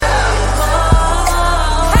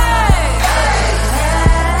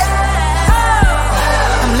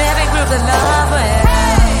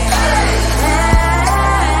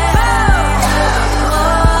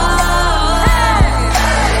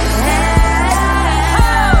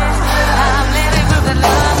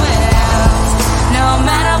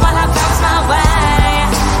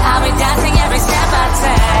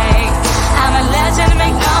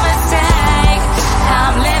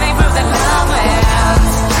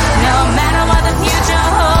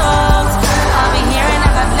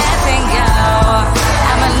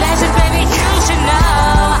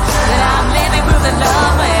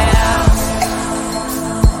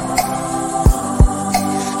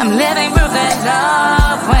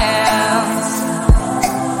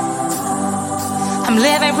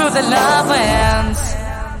through the love winds.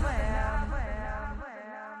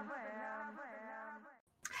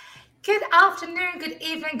 Good afternoon, good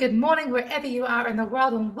evening, good morning, wherever you are in the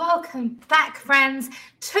world, and welcome back, friends,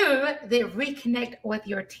 to the Reconnect with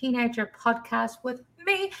Your Teenager podcast with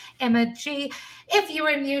me, Emma G. If you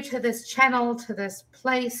are new to this channel, to this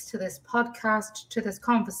place, to this podcast, to this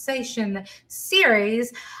conversation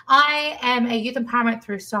series, I am a youth empowerment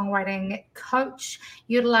through songwriting coach,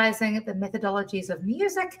 utilizing the methodologies of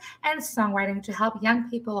music and songwriting to help young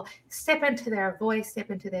people step into their voice, step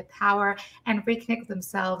into their power, and reconnect with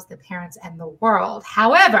themselves, their parents, and the world.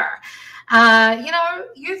 However,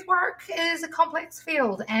 youth work is a complex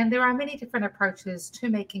field, and there are many different approaches to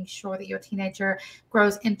making sure that your teenager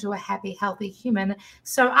grows into a happy, healthy human.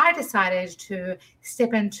 So I decided to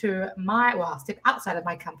step outside of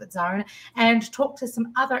my comfort zone and talk to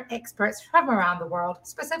some other experts from around the world,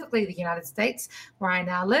 specifically the United States, where I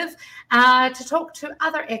now live, to talk to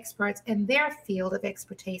other experts in their field of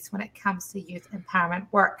expertise when it comes to youth empowerment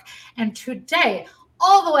work. And today,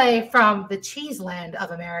 all the way from the cheese land of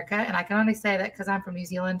America, and I can only say that because I'm from New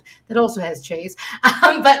Zealand that also has cheese,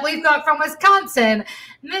 but we've got from Wisconsin,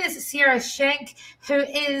 Ms. Siera Schenck, who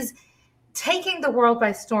is taking the world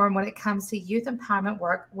by storm when it comes to youth empowerment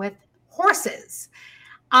work with horses.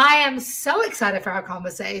 I am so excited for our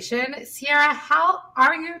conversation. Siera, how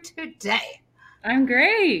are you today? I'm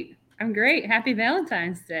great. Happy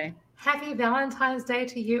Valentine's Day. Happy Valentine's Day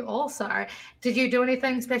to you also. Did you do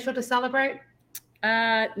anything special to celebrate?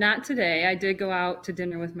 Not today. I did go out to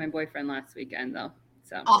dinner with my boyfriend last weekend, though.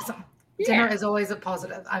 So awesome. Dinner is always a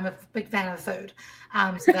positive. I'm a big fan of food.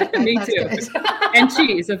 So Me too. Good. And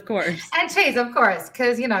cheese, of course.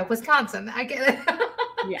 Because, Wisconsin. I get it.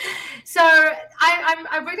 Yeah. So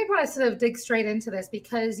I really want to sort of dig straight into this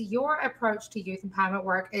because your approach to youth empowerment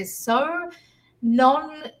work is so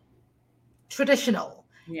non-traditional.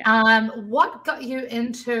 Yeah. What got you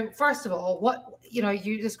into, first of all,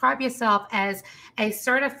 you describe yourself as a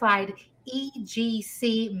certified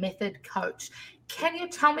EGC method coach. Can you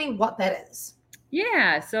tell me what that is?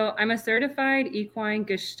 Yeah, so I'm a certified equine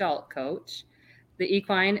Gestalt coach. The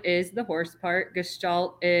equine is the horse part.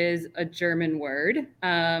 Gestalt is a German word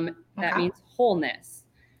that means wholeness.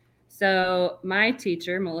 So my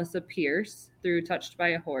teacher, Melissa Pierce, through Touched by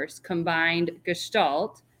a Horse, combined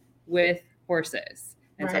Gestalt with horses.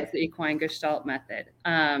 And so it's the equine Gestalt method.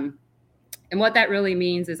 And what that really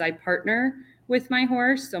means is I partner with my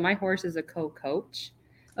horse. So my horse is a co-coach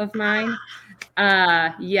of mine.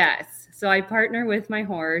 Yes. So I partner with my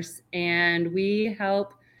horse and we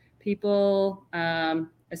help people,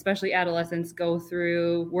 especially adolescents,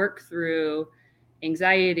 work through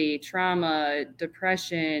anxiety, trauma,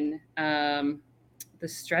 depression, the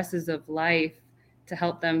stresses of life to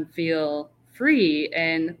help them feel free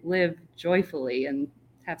and live joyfully and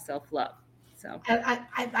have self-love. So I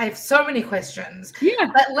have so many questions.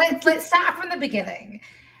 Yeah. But let's start from the beginning.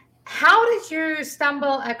 How did you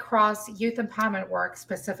stumble across youth empowerment work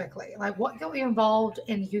specifically? Like what got you involved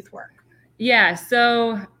in youth work? Yeah,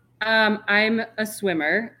 so I'm a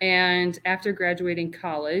swimmer, and after graduating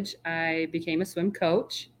college, I became a swim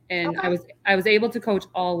coach, and I was able to coach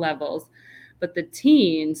all levels, but the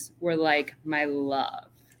teens were like my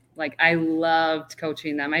love. Like I loved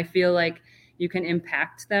coaching them. I feel like you can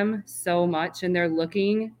impact them so much, and they're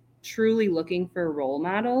truly looking for role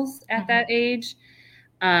models at that age.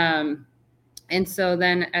 And so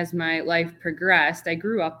then as my life progressed, I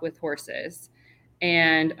grew up with horses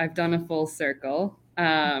and I've done a full circle.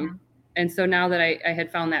 And so now that I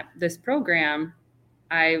had found this program,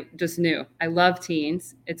 I just knew I love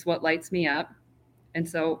teens. It's what lights me up. And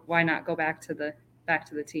so why not go back to the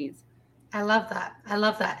teens? I love that.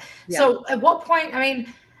 Yeah. So at what point,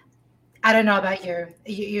 I don't know about you.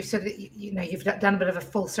 You said that, you've done a bit of a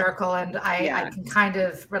full circle, and I can kind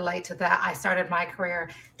of relate to that. I started my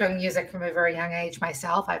career doing music from a very young age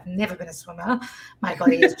myself. I've never been a swimmer. My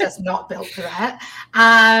body is just not built for that.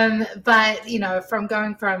 But, from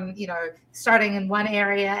starting in one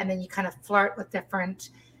area and then you kind of flirt with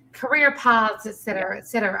different career paths, et cetera, et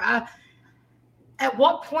cetera. At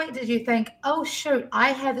what point did you think, oh, shoot,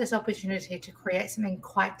 I have this opportunity to create something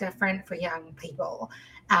quite different for young people?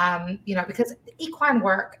 Because equine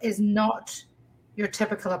work is not your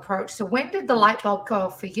typical approach. So when did the light bulb go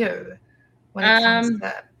off for you when it comes to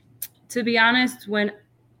that? To be honest, when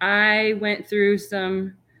I went through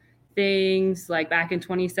some things like back in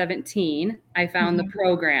 2017, I found the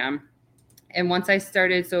program. And once I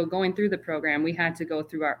started, going through the program, we had to go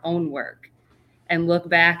through our own work and look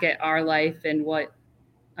back at our life and what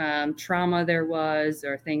trauma there was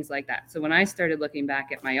or things like that. So when I started looking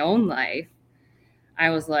back at my own life, I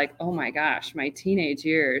was like, oh my gosh, my teenage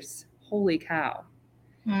years, holy cow.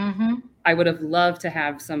 Mm-hmm. I would have loved to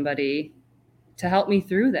have somebody to help me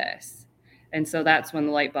through this. And so that's when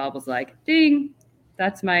the light bulb was like, ding,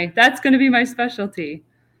 that's going to be my specialty.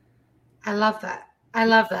 I love that. I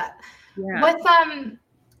love that. Yeah.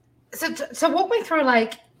 So walk me through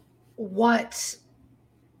like what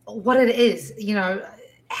it is,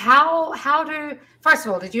 how do, first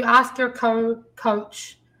of all, did you ask your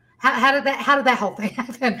coach, how did that whole thing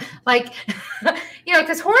happen? Like,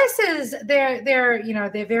 because horses, they're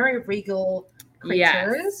they're very regal creatures.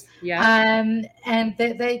 Yes. Yeah. And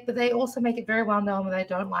they also make it very well known when they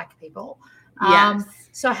don't like people. Yes.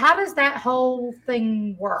 So how does that whole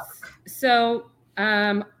thing work? So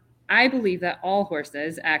I believe that all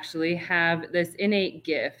horses actually have this innate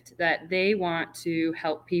gift that they want to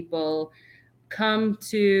help people come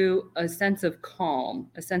to a sense of calm,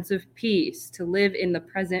 a sense of peace, to live in the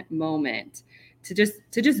present moment, to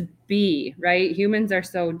just be, right? Humans are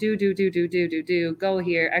so do, go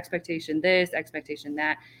here, expectation this, expectation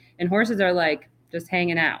that. And horses are like just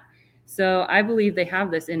hanging out. So I believe they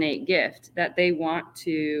have this innate gift that they want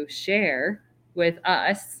to share with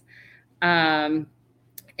us. And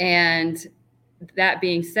that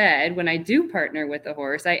being said, when I do partner with a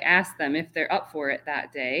horse, I ask them if they're up for it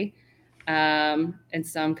that day. And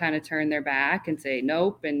some kind of turn their back and say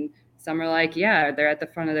nope. And some are like, yeah, they're at the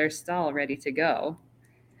front of their stall ready to go.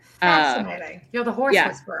 Fascinating. You're the horse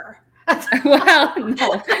whisperer. Well,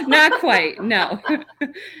 no, not quite. No,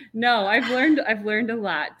 no, I've learned a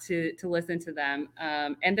lot to listen to them,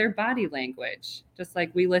 and their body language, just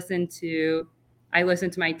like I listen to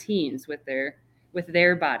my teens with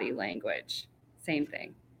their body language. Same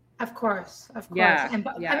thing. Of course. Yeah, And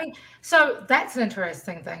yeah. I mean, so that's an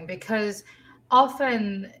interesting thing because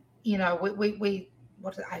often, we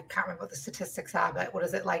I can't remember what the statistics are, but what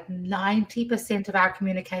is it, like 90% of our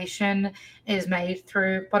communication is made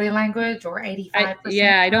through body language, or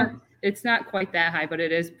 85%? I don't, it's not quite that high, but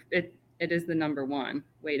it is the number one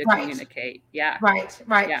way to communicate. Yeah. Right.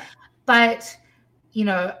 Yeah. But,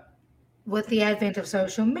 with the advent of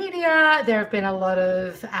social media, there have been a lot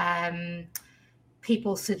of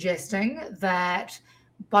people suggesting that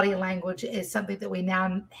body language is something that we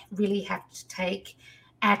now really have to take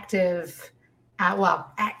active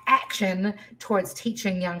action towards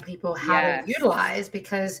teaching young people how to utilize,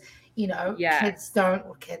 because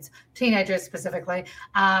teenagers specifically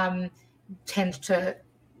tend to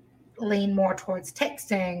lean more towards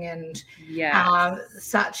texting and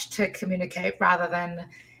such to communicate rather than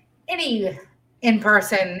any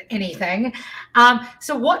in-person anything.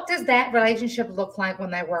 So what does that relationship look like when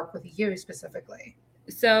they work with you specifically?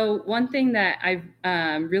 So one thing that I've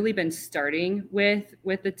really been starting with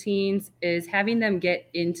the teens is having them get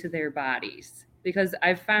into their bodies, because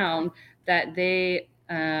I've found that they,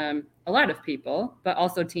 a lot of people, but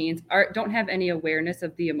also teens, don't have any awareness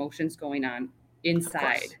of the emotions going on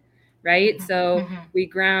inside, right? Mm-hmm. So we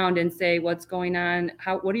ground and say, what's going on?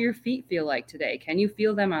 What do your feet feel like today? Can you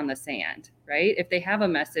feel them on the sand, right? If they have a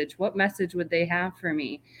message, what message would they have for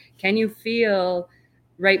me? Can you feel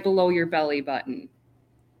right below your belly button?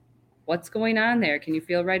 What's going on there? Can you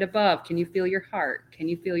feel right above? Can you feel your heart? Can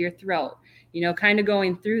you feel your throat? Kind of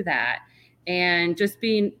going through that, and just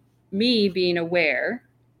being aware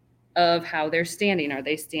of how they're standing. Are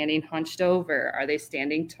they standing hunched over? Are they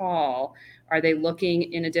standing tall? Are they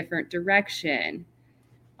looking in a different direction?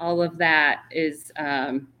 All of that is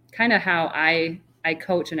kind of how I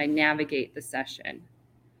coach and I navigate the session.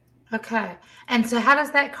 Okay. And so how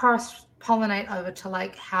does that cross-pollinate over to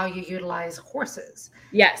like how you utilize horses?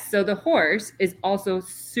 Yes. So the horse is also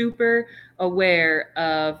super aware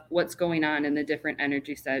of what's going on in the different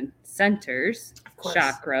energy centers,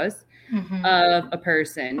 chakras of a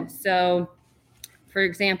person. So, for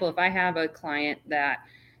example, if I have a client that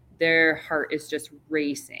their heart is just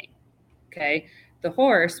racing, okay, the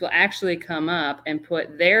horse will actually come up and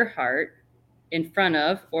put their heart in front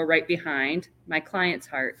of or right behind my client's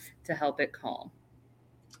heart to help it calm.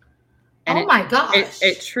 And my gosh.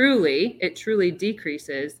 It truly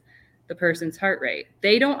decreases the person's heart rate.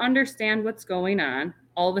 They don't understand what's going on.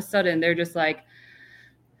 All of a sudden, they're just like,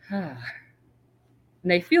 and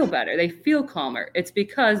they feel better. They feel calmer. It's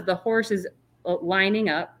because the horse is lining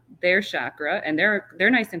up their chakra, and they're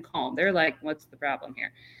nice and calm. They're like, what's the problem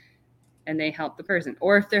here? And they help the person.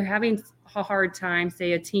 Or if they're having a hard time,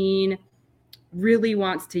 say a teen really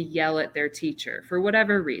wants to yell at their teacher for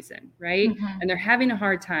whatever reason, right? And they're having a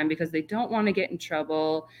hard time because they don't want to get in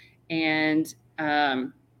trouble and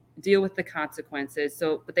deal with the consequences.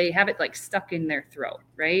 But they have it like stuck in their throat,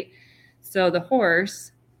 right? So the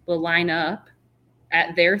horse will line up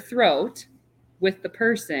at their throat with the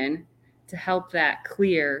person to help that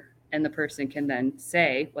clear, and the person can then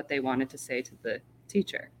say what they wanted to say to the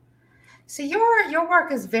teacher. So your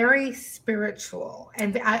work is very spiritual,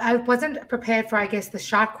 and I wasn't prepared for, I guess, the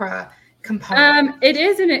chakra component. It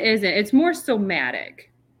is and it isn't. It's more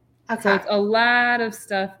somatic. Okay. So it's a lot of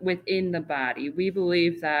stuff within the body. We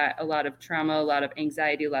believe that a lot of trauma, a lot of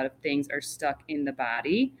anxiety, a lot of things are stuck in the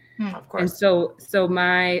body. Of course. And so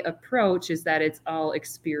my approach is that it's all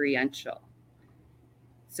experiential.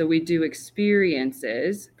 So we do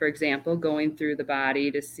experiences, for example, going through the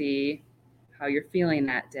body to see how you're feeling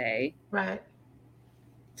that day. Right.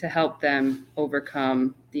 To help them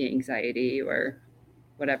overcome the anxiety or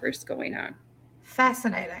whatever's going on.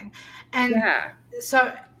 Fascinating. And yeah.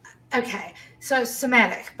 So, okay. So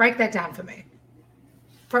somatic, break that down for me.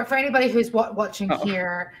 For anybody who's watching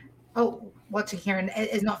here and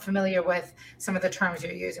is not familiar with some of the terms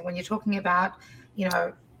you're using, when you're talking about,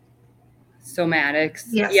 somatics.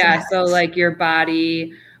 Yeah. Somatics. So like your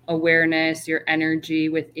body awareness, your energy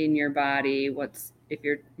within your body, if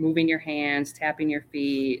you're moving your hands, tapping your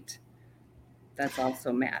feet, that's all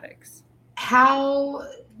somatics. How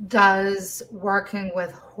does working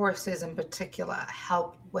with horses in particular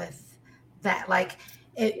help with that? Like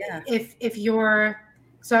if you're,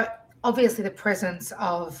 so obviously the presence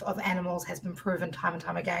of animals has been proven time and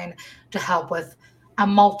time again to help with a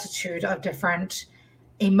multitude of different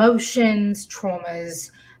emotions, traumas,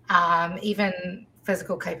 even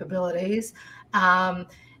physical capabilities. But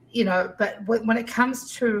when it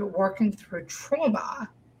comes to working through trauma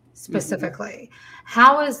specifically,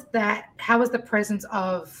 how is the presence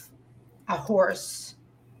of a horse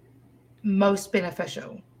most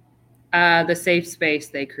beneficial? The safe space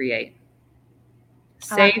they create.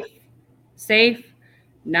 Safe,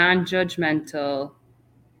 non-judgmental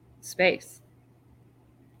space,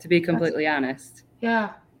 to be completely honest.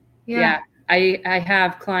 Yeah. I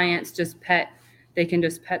have clients they can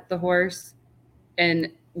just pet the horse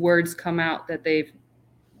and words come out that they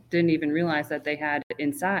didn't even realize that they had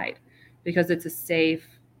inside, because it's a safe,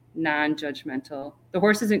 non-judgmental. The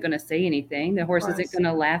horse isn't going to say anything. The horse isn't going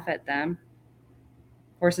to laugh at them.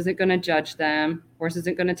 Horse isn't going to judge them. Horse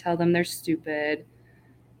isn't going to tell them they're stupid.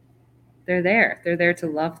 They're there. They're there to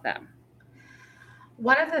love them.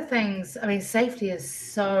 One of the things, safety is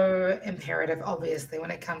so imperative, obviously,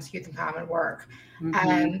 when it comes to youth empowerment work.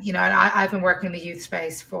 And I've been working in the youth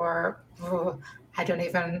space for,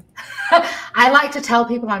 I like to tell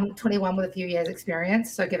people I'm 21 with a few years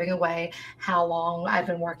experience. So giving away how long I've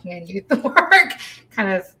been working in youth work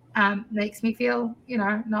kind of makes me feel,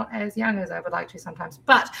 not as young as I would like to sometimes.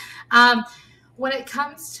 But when it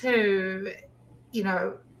comes to,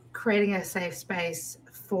 creating a safe space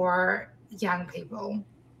for young people,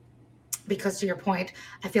 because to your point,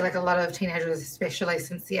 I feel like a lot of teenagers, especially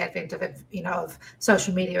since the advent of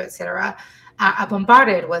social media, etc., are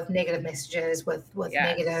bombarded with negative messages, with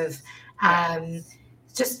negative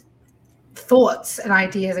just thoughts and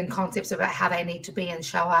ideas and concepts about how they need to be and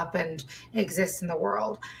show up and exist in the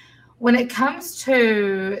world. When it comes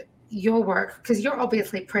to your work, because you're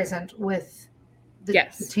obviously present with the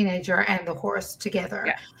teenager and the horse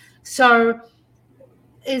together, so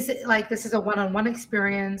is it like this is a one-on-one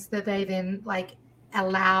experience that they then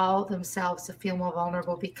allow themselves to feel more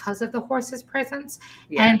vulnerable because of the horse's presence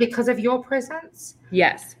and because of your presence?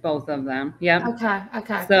 Yes, both of them. Yeah.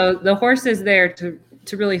 Okay. So the horse is there to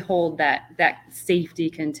really hold that safety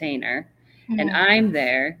container, and I'm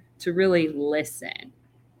there to really listen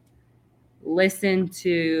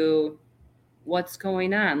to what's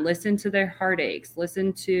going on, listen to their heartaches,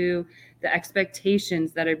 listen to the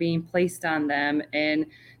expectations that are being placed on them and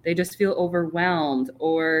they just feel overwhelmed,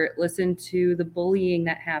 or listen to the bullying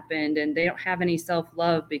that happened and they don't have any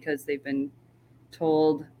self-love because they've been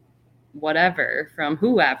told whatever from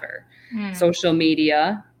whoever, social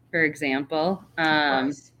media, for example.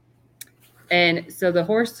 And so the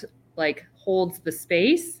horse holds the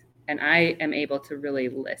space, and I am able to really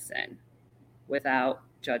listen without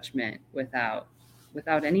judgment, without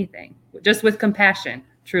anything, just with compassion,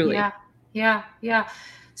 truly. Yeah.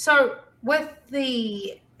 So with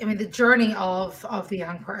the journey of the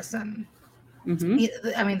young person,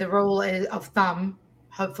 the rule of thumb,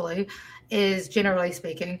 hopefully, is generally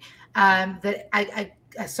speaking, that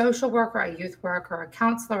a social worker, a youth worker, a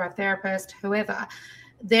counselor, a therapist, whoever,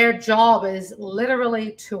 their job is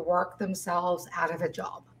literally to work themselves out of a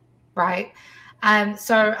job, right?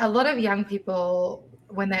 So a lot of young people,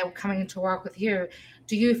 when they're coming to work with you,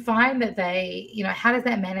 do you find that they, how does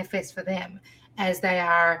that manifest for them as they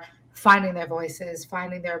are finding their voices,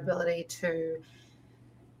 finding their ability to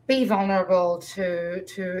be vulnerable, to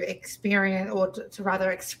experience, or to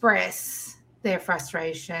rather express their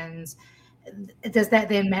frustrations, does that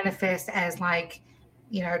then manifest as like,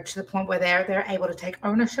 to the point where they're able to take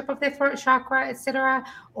ownership of their throat chakra, etc.?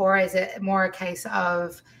 Or is it more a case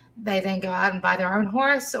of they then go out and buy their own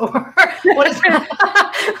horse, or what is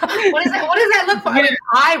what is that? What does that look for? I mean,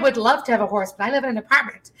 I would love to have a horse, but I live in an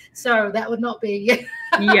apartment, so that would not be.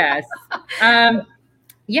 Yes.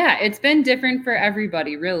 Yeah, it's been different for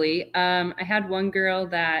everybody, really. I had one girl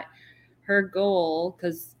that her goal,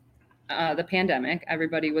 because the pandemic,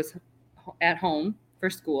 everybody was at home for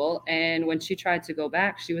school, and when she tried to go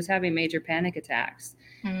back, she was having major panic attacks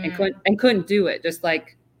and couldn't do it. Just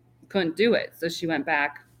like couldn't do it. So she went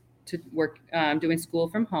back to work, doing school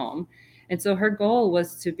from home, and so her goal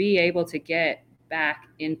was to be able to get back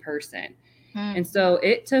in person. And so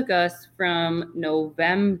it took us from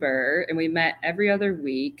November, and we met every other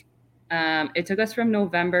week. It took us from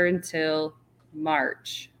November until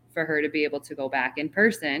March for her to be able to go back in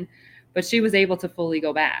person, but she was able to fully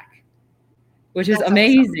go back, which is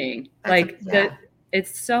amazing. Awesome.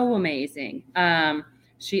 It's so amazing.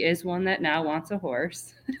 She is one that now wants a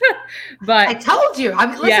horse, but I told you.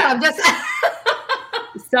 I'm just.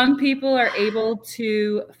 Some people are able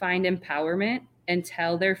to find empowerment and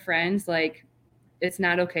tell their friends, like, it's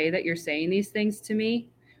not okay that you're saying these things to me,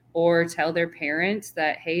 or tell their parents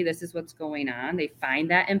that, hey, this is what's going on. They find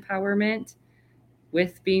that empowerment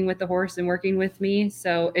with being with the horse and working with me.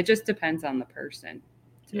 So it just depends on the person,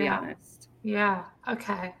 to be honest. Yeah.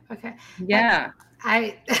 Okay. Yeah.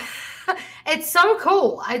 It's so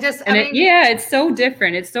cool. It's so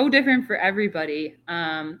different. It's so different for everybody.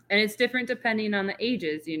 And it's different depending on the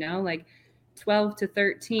ages, like 12 to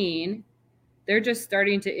 13, they're just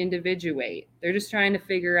starting to individuate. They're just trying to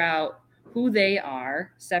figure out who they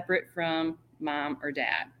are separate from mom or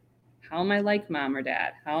dad. How am I like mom or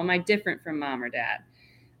dad? How am I different from mom or dad?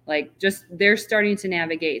 Like, just they're starting to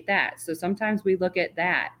navigate that. So sometimes we look at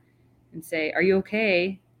that and say, are you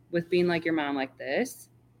okay with being like your mom like this?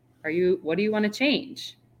 What do you want to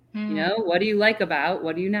change? What do you like about,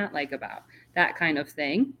 what do you not like about? That kind of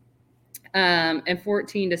thing. And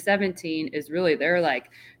 14 to 17 is really, they're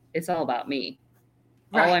like, it's all about me.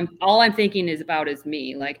 Right. All I'm thinking is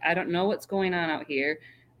me. Like, I don't know what's going on out here.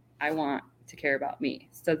 I want to care about me.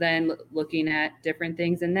 So then looking at different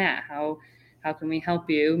things in that, how can we help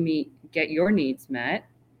you get your needs met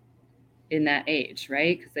in that age,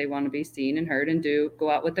 right? Because they want to be seen and heard and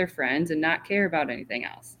go out with their friends and not care about anything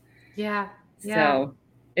else. Yeah. So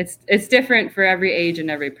it's different for every age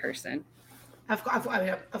and every person. Of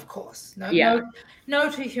course. Yeah.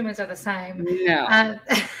 No two humans are the same. No.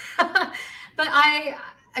 But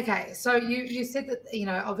okay, so you said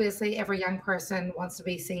that, obviously every young person wants to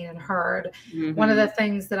be seen and heard. Mm-hmm. One of the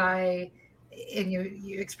things that and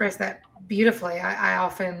you express that beautifully, I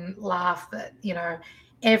often laugh that,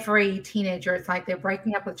 every teenager, it's like they're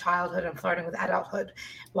breaking up with childhood and flirting with adulthood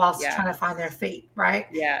whilst trying to find their feet, right?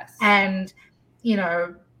 Yes. And,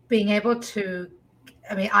 being able to,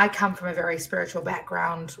 I come from a very spiritual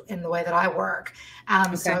background in the way that I work.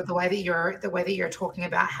 Okay. So the way that you're talking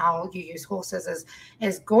about how you use horses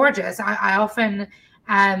is gorgeous. I often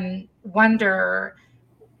wonder,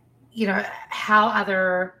 how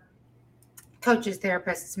other coaches,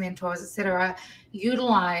 therapists, mentors, etc.,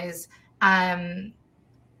 utilize,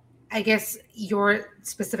 I guess, your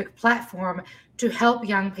specific platform to help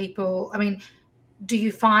young people. Do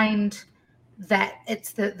you find that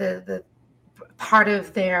it's the part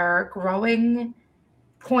of their growing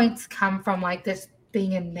points come from like this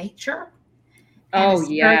being in nature and a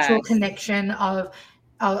spiritual connection of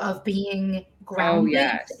being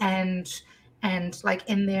grounded and like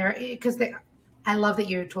in there, because I love that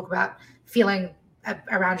you talk about feeling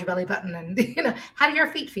around your belly button and how do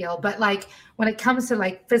your feet feel, but like when it comes to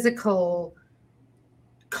like physical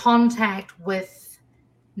contact with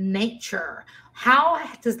nature, how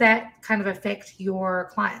does that kind of affect your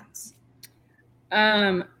clients?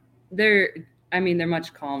 They're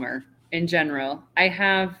much calmer in general. I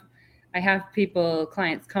have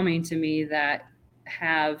clients coming to me that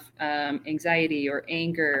have anxiety or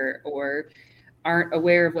anger or aren't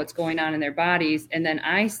aware of what's going on in their bodies. And then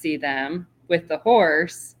I see them with the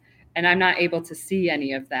horse and I'm not able to see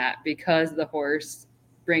any of that because the horse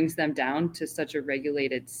brings them down to such a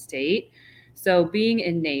regulated state. So being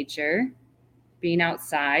in nature, being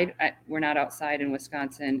outside, we're not outside in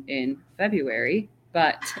Wisconsin in February,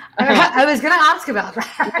 but I was going to ask about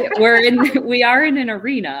that. We are in an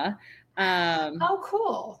arena. Oh,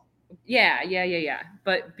 cool. Yeah.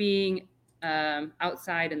 But being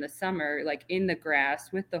outside in the summer, like in the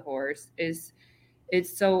grass with the horse, it's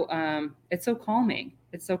so calming.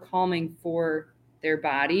 It's so calming for their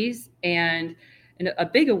bodies. And And a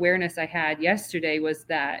big awareness I had yesterday was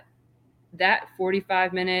that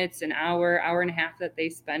 45 minutes, an hour, hour and a half that they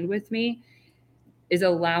spend with me is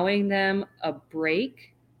allowing them a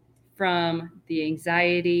break from the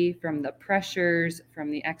anxiety, from the pressures,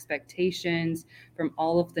 from the expectations, from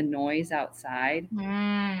all of the noise outside.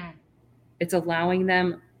 It's allowing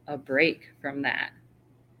them a break from that.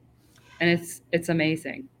 And it's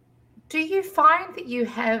amazing. Do you find that you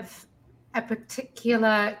have a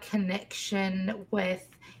particular connection with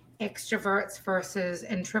extroverts versus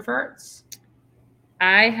introverts?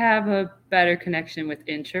 I have a better connection with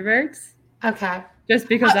introverts. Okay. Just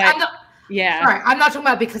because I'm not, yeah. Sorry, I'm not talking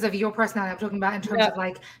about because of your personality. I'm talking about in terms of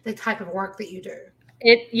like the type of work that you do.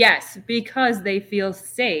 Yes, because they feel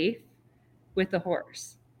safe with the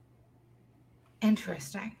horse.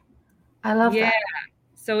 Interesting. I love that.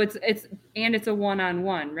 So it's a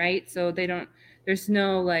one-on-one, right? So there's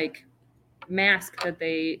no like mask that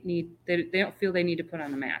they don't feel they need to put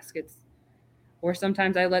on a mask. Or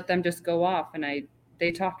sometimes I let them just go off and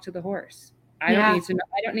they talk to the horse. I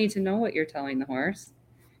don't need to know what you're telling the horse.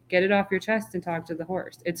 Get it off your chest and talk to the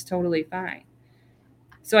horse. It's totally fine.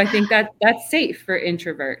 So I think that's safe for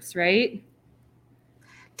introverts, right?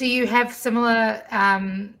 Do you have similar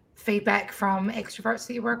feedback from extroverts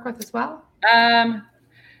that you work with as well?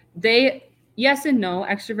 Yes and no.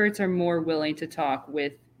 Extroverts are more willing to talk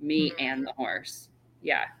with me and the horse.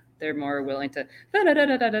 Yeah, they're more willing to da da da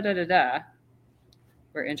da da da da da.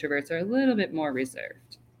 Where introverts are a little bit more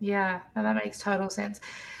reserved. Yeah, no, that makes total sense.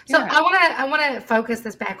 So I want to focus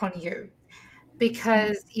this back on you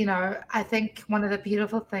because, you know, I think one of the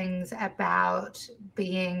beautiful things about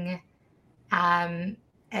being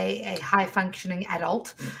a high functioning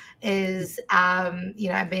adult is, you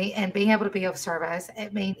know, being able to be of service.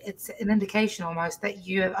 It's an indication almost that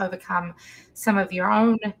you have overcome some of your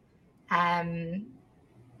own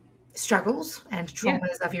struggles and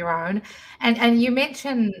traumas of your own. And you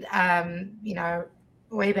mentioned, you know,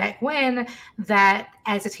 way back when, that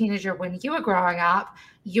as a teenager, when you were growing up,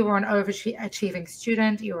 you were an overachieving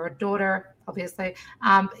student. You were a daughter, obviously,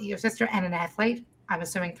 your sister, and an athlete, I'm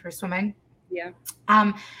assuming through swimming. Yeah.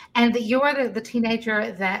 And that you were the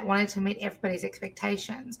teenager that wanted to meet everybody's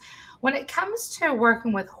expectations. When it comes to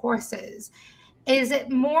working with horses, is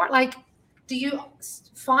it more like, do you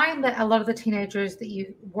find that a lot of the teenagers that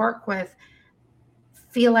you work with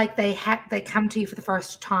feel like they come to you for the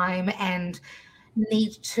first time and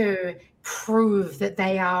need to prove that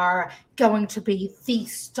they are going to be the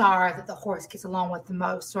star that the horse gets along with the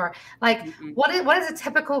most? Or like, what is a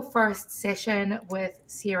typical first session with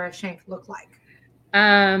Siera Schenck look like?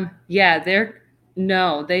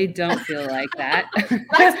 No, they don't feel like that.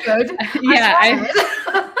 That's good.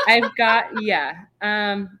 I've got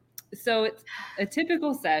so it's a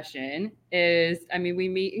typical session is, I mean, we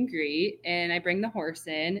meet and greet and I bring the horse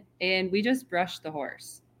in and we just brush the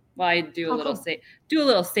horse. Well, I do a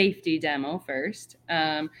little safety demo first.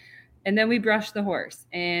 And then we brush the horse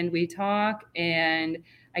and we talk and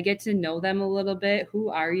I get to know them a little bit. Who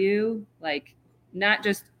are you? Like, not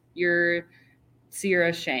just your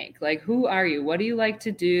Siera Schenck. Like, who are you? What do you like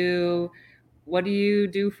to do? What do you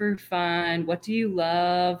do for fun? What do you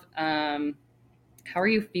love? How are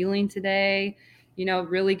you feeling today? You know,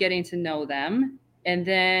 really getting to know them. And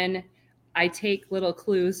then I take little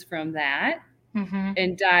clues from that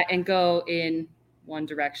and go in one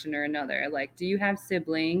direction or another. Like, do you have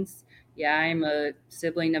siblings? Yeah, I'm a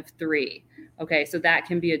sibling of 3. Okay, so that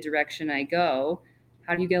can be a direction I go.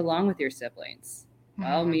 How do you get along with your siblings?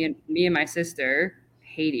 Well, me and my sister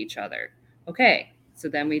hate each other. Okay, so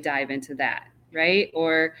then we dive into that, right?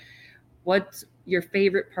 Or what's your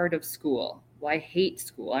favorite part of school? Well, I hate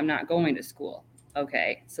school. I'm not going to school.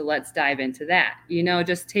 Okay, so let's dive into that. You know,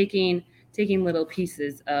 just taking little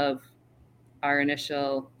pieces of our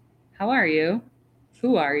initial, how are you?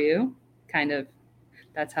 Who are you? Kind of,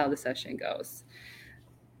 that's how the session goes.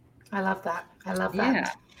 I love that.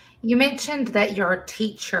 You mentioned that your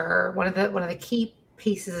teacher, one of the key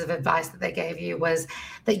pieces of advice that they gave you was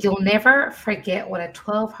that you'll never forget what a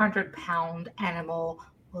 1,200-pound animal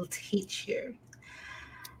will teach you.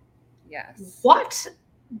 Yes. What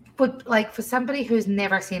would, like, for somebody who's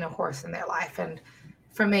never seen a horse in their life, and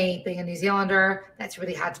for me, being a New Zealander, that's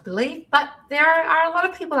really hard to believe, but there are a lot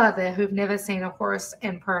of people out there who've never seen a horse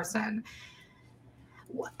in person.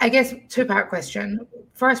 I guess 2-part question.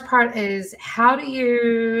 First part is, how do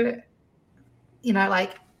you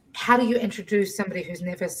introduce somebody who's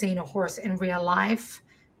never seen a horse in real life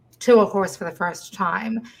to a horse for the first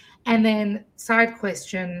time? And then side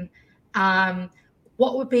question,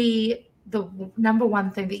 what would be the number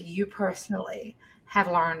one thing that you personally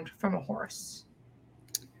have learned from a horse?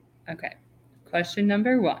 Okay, question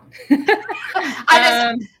number 1.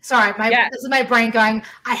 Sorry, this is my brain going,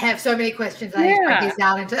 I have so many questions. I need to break these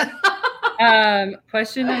down into.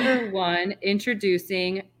 Question number 1,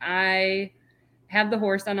 introducing. I have the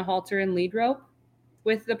horse on a halter and lead rope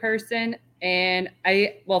with the person. And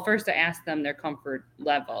first I ask them their comfort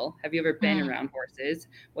level. Have you ever been around horses?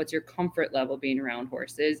 What's your comfort level being around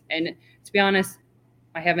horses? And to be honest,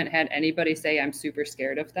 I haven't had anybody say I'm super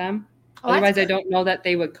scared of them. Otherwise, I don't know that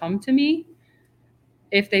they would come to me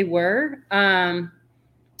if they were.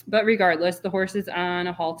 But regardless, the horse is on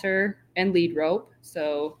a halter and lead rope.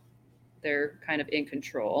 So they're kind of in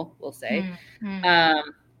control, we'll say,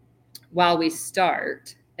 while we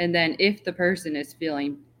start. And then if the person is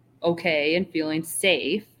feeling okay and feeling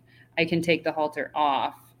safe, I can take the halter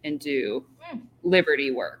off and do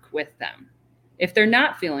liberty work with them. If they're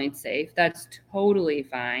not feeling safe, that's totally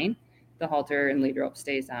fine. The halter and lead rope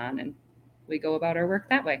stays on and we go about our work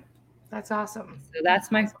that way. That's awesome. So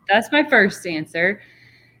that's my first answer.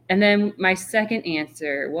 And then my second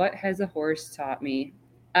answer, what has a horse taught me?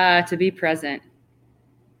 To be present.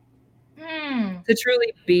 To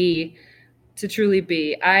truly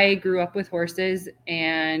be. I grew up with horses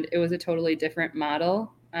and it was a totally different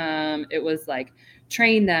model. It was like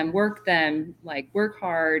train them, work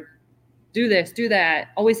hard, do this, do that,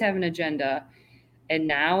 always have an agenda. And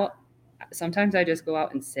now sometimes I just go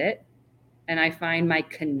out and sit and I find my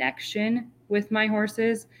connection with my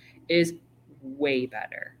horses is way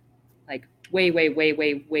better. Like way, way, way,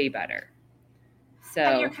 way, way better. So,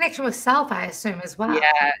 and your connection with self, I assume, as well.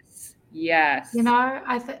 Yes. You know,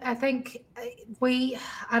 I think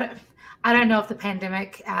I don't know if the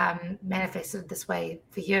pandemic manifested this way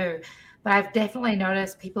for you, but I've definitely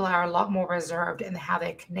noticed people are a lot more reserved in how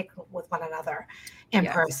they connect with one another in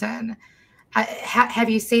person. Have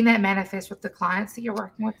you seen that manifest with the clients that you're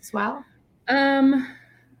working with as well?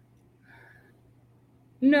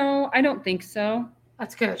 No, I don't think so.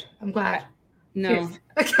 That's good. I'm glad. No.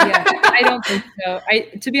 I don't think so.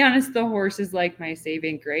 To be honest, the horse is like my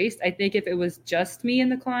saving grace. I think if it was just me and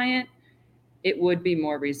the client, it would be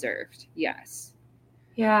more reserved. Yes.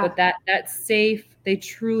 Yeah. But that's safe. They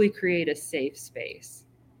truly create a safe space.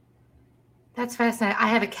 That's fascinating. I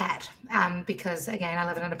have a cat because, again, I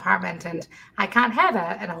live in an apartment and I can't have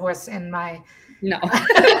a horse in my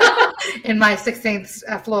in my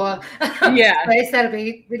 16th floor space. That'd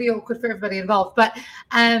be really awkward for everybody involved. But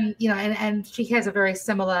and she has a very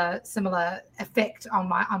similar effect on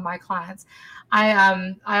my clients. I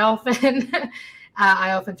often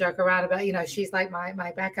I often joke around about she's like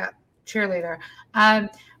my backup cheerleader.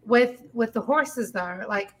 With the horses though,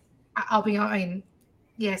 like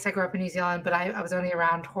yes, I grew up in New Zealand, but I was only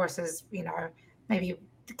around horses, maybe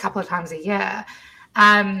a couple of times a year.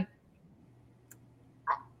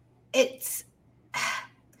 It's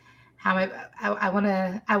how I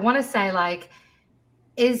want to say, like,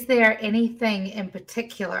 is there anything in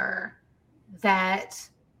particular that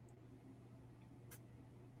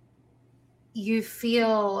you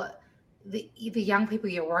feel the young people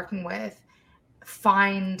you're working with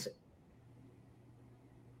find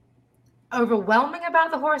overwhelming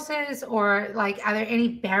about the horses, or like are there any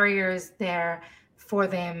barriers there for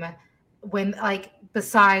them when, like,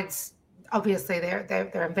 besides obviously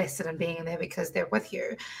they're invested in being there because they're with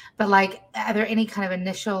you, but like are there any kind of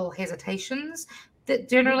initial hesitations that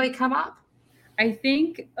generally come up? I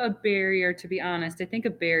think a barrier, to be honest, is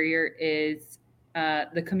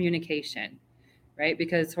the communication, right?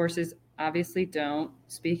 Because horses obviously don't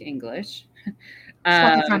speak English.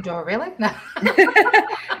 Like the front door, really? No.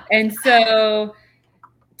 And so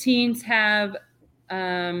teens can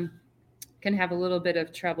have a little bit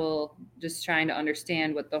of trouble just trying to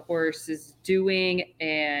understand what the horse is doing,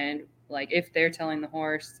 and like if they're telling the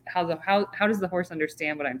horse, how does the horse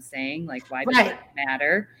understand what I'm saying? Like, why does it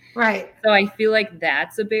matter? Right. So I feel like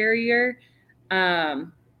that's a barrier.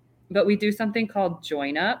 But we do something called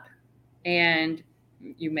join up, and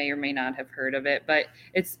you may or may not have heard of it, but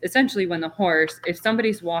it's essentially when if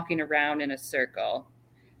somebody's walking around in a circle,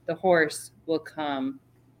 the horse will come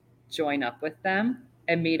join up with them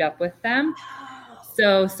and meet up with them.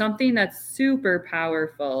 So something that's super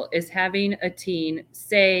powerful is having a teen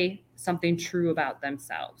say something true about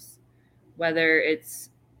themselves, whether it's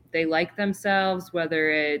they like themselves, whether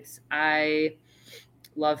it's I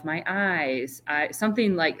love my eyes,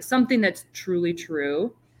 something that's truly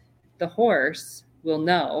true. The horse will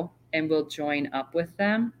know and will join up with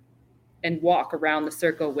them and walk around the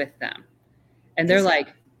circle with them. And they're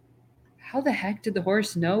like, how the heck did the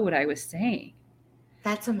horse know what I was saying?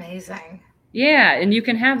 That's amazing. Yeah. And you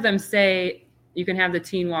can have them say, you can have the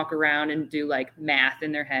teen walk around and do like math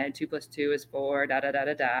in their head. 2 + 2 is 4, da, da, da,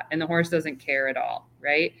 da, da. And the horse doesn't care at all,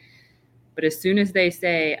 right? But as soon as they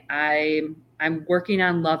say, I'm working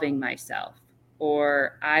on loving myself,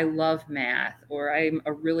 or I love math, or I'm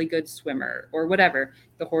a really good swimmer, or whatever,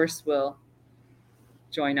 the horse will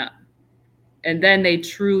join up. And then they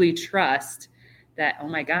truly trust that, oh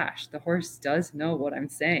my gosh, the horse does know what I'm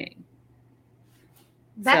saying.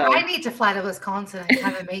 I need to fly to Wisconsin and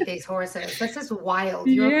come and meet these horses. This is wild.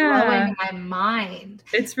 You're blowing my mind.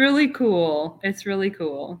 It's really cool. It's really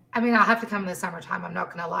cool. I mean, I'll have to come in the summertime. I'm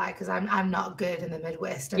not going to lie, because I'm not good in the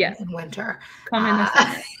Midwest in winter. Come in the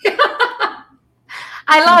summer.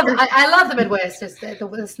 I love the Midwest. Just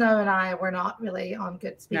the snow and I were not really on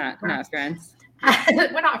good speaking terms. Not friends.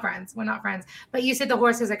 We're not friends. We're not friends. But you said the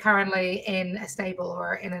horses are currently in a stable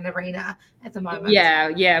or in an arena at the moment.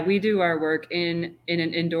 Yeah. We do our work in an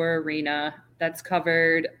indoor arena that's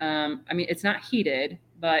covered. I mean, it's not heated,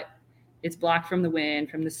 but it's blocked from the wind,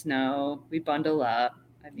 from the snow. We bundle up.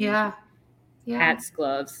 I mean, yeah. Hats,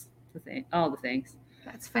 gloves, all the things.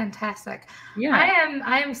 That's fantastic. Yeah.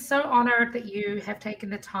 I am so honored that you have taken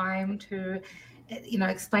the time to,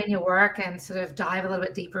 explain your work and sort of dive a little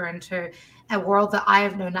bit deeper into a world that I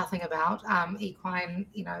know nothing about. Equine,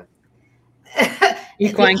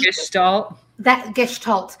 Equine Gestalt. That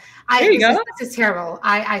Gestalt. There you go. This is terrible.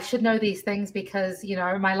 I should know these things because,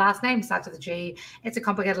 my last name starts with a G. It's a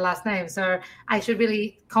complicated last name. So I should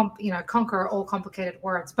really, conquer all complicated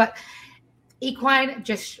words. But Equine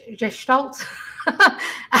Gestalt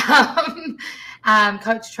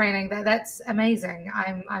coach training, that's amazing.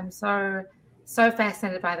 I'm so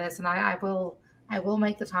fascinated by this, and I will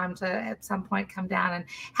make the time to at some point come down. And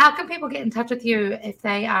how can people get in touch with you if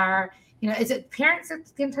they are, is it parents that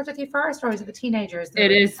get in touch with you first, or is it the teenagers?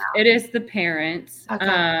 It is the parents,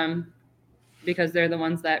 because they're the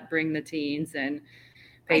ones that bring the teens and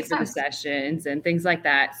pay for the sessions and things like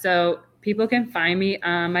that. So people can find me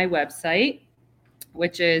on my website,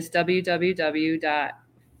 which is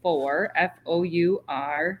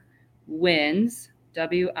www.4wins,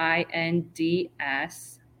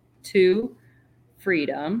 WINDS, to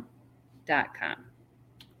freedom.com.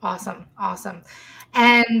 Awesome.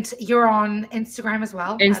 And you're on Instagram as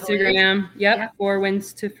well? Instagram, yep. 4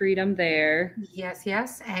 Wins to Freedom there.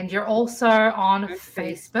 Yes. And you're also on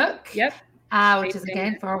Facebook. Yep. Which is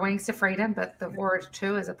again 4 Wings to Freedom, but the word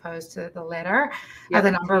 2 as opposed to the letter, or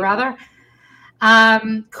the number rather.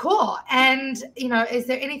 Cool. And, is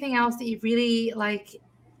there anything else that you really like?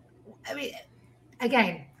 I mean,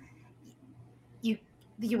 again, you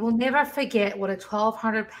will never forget what a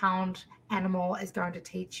 1,200-pound animal is going to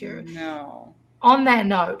teach you. No. On that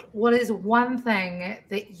note, what is one thing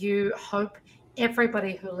that you hope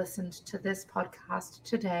everybody who listened to this podcast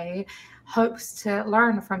today hopes to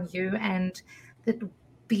learn from you and the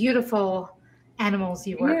beautiful animals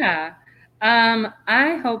you work with? Yeah.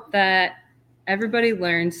 I hope that everybody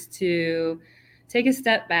learns to take a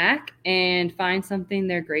step back and find something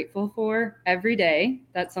they're grateful for every day.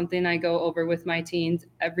 That's something I go over with my teens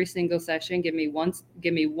every single session. Give me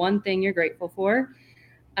one thing you're grateful for,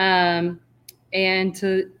 and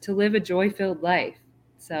to live a joy-filled life.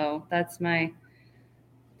 So that's my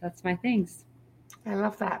things. I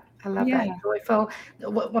love that. That. Joyful.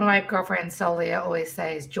 One of my girlfriends, Solia, always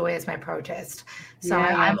says, "Joy is my protest." So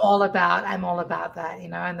I'm all about that.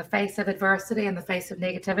 In the face of adversity, in the face of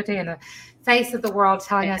negativity, in the face of the world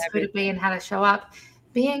telling us who to be and how to show up,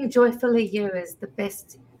 being joyfully you is the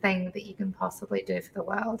best thing that you can possibly do for the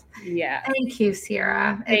world. Yeah. Thank you,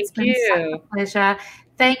 Siera. It's been such a pleasure.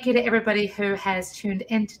 Thank you to everybody who has tuned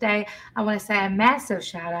in today. I want to say a massive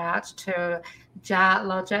shout out to Ja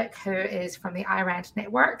Logic, who is from the iRant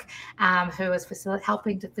Network, who is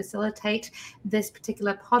helping to facilitate this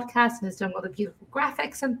particular podcast and is doing all the beautiful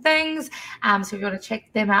graphics and things. So if you want to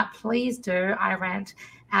check them out, please do. iRant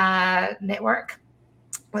Network.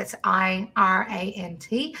 It's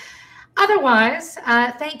IRANT. Otherwise,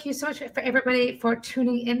 thank you so much for everybody for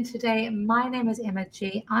tuning in today. My name is Emma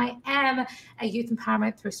G. I am a youth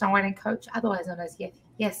empowerment through songwriting coach, otherwise known as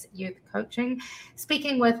Yes Youth Coaching,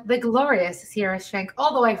 speaking with the glorious Siera Schenck,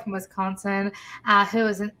 all the way from Wisconsin, who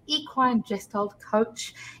is an equine gestalt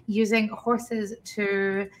coach using horses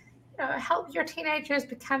to help your teenagers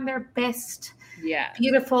become their best,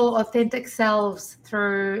 beautiful, authentic selves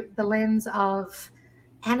through the lens of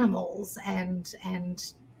animals and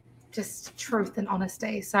just truth and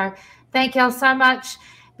honesty. So thank y'all so much.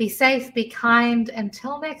 Be safe, be kind.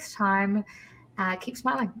 Until next time, keep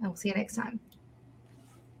smiling, and we'll see you next time.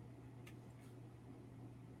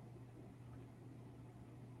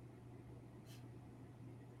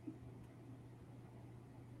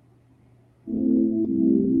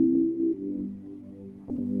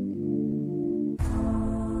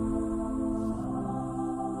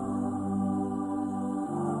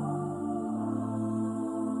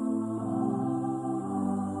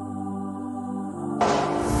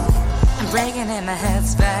 breaking in my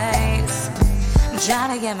headspace. I'm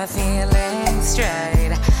trying to get my feelings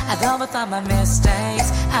straight. I've overthought my mistakes.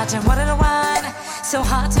 I turn water to wine, so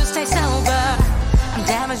hard to stay sober. I'm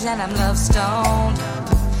damaged and I'm love stoned,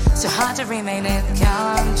 so hard to remain in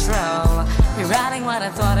control. Rewriting what I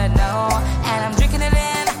thought I know, and I'm drinking it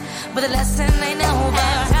in, but the lesson ain't over.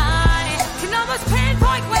 And I can almost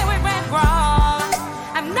pinpoint where we went wrong.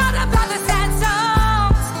 I'm not about the sad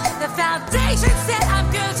songs. The foundation said I'm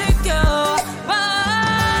good to go. Whoa.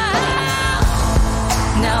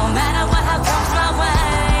 No matter what comes my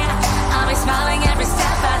way, I'll be smiling every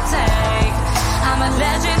step I take. I'm a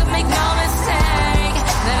legend, make no mistake,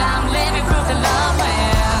 that I'm living proof that love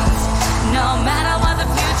wins. No matter what the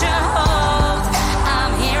future holds,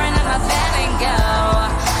 I'm here and I'm not letting go.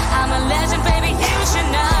 I'm a legend, baby, you should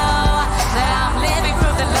know that I'm living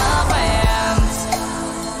proof that love wins.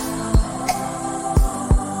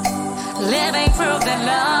 Living proof that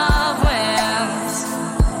love wins.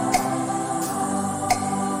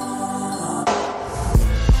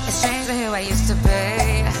 It's strange to who I used to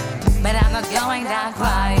be, but I'm not going down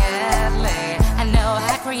quietly. I know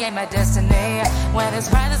I create my destiny. When it's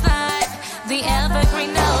bright as light, the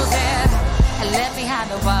evergreen knows it. I left behind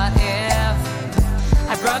the what if.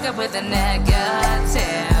 I broke up with the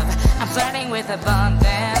negative. I'm flirting with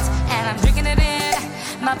abundance, and I'm drinking it in.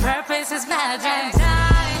 My purpose is magic. And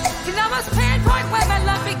I can almost pinpoint where my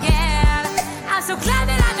love began. I'm so glad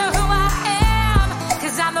that I know who I am,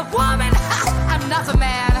 'cause I'm the woman, I'm not the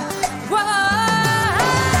man. Whoa.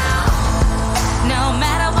 No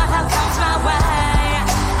matter what comes my way,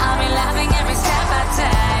 I'll be laughing every step I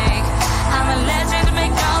take. I'm a legend,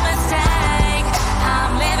 make no mistake.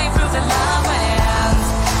 I'm living proof that love wins.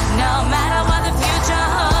 No matter what the future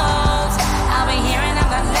holds, I'll be here and I'm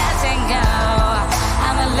not letting go.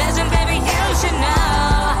 I'm a legend, baby, you should know.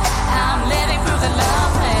 I'm living proof that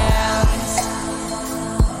love wins.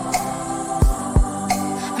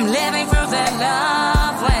 I'm living proof that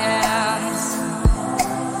love wins.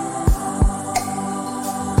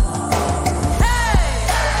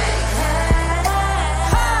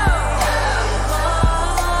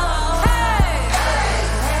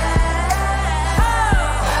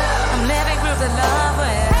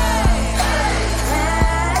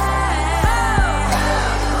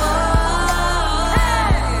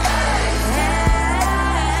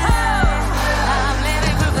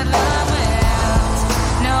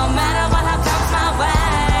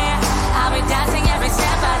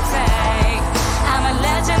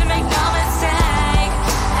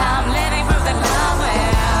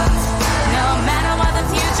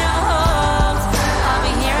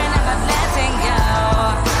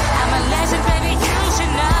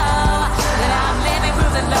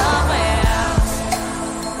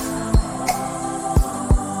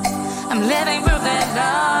 Living proof that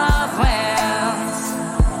love wins.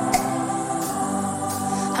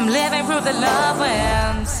 I'm living proof that love wins.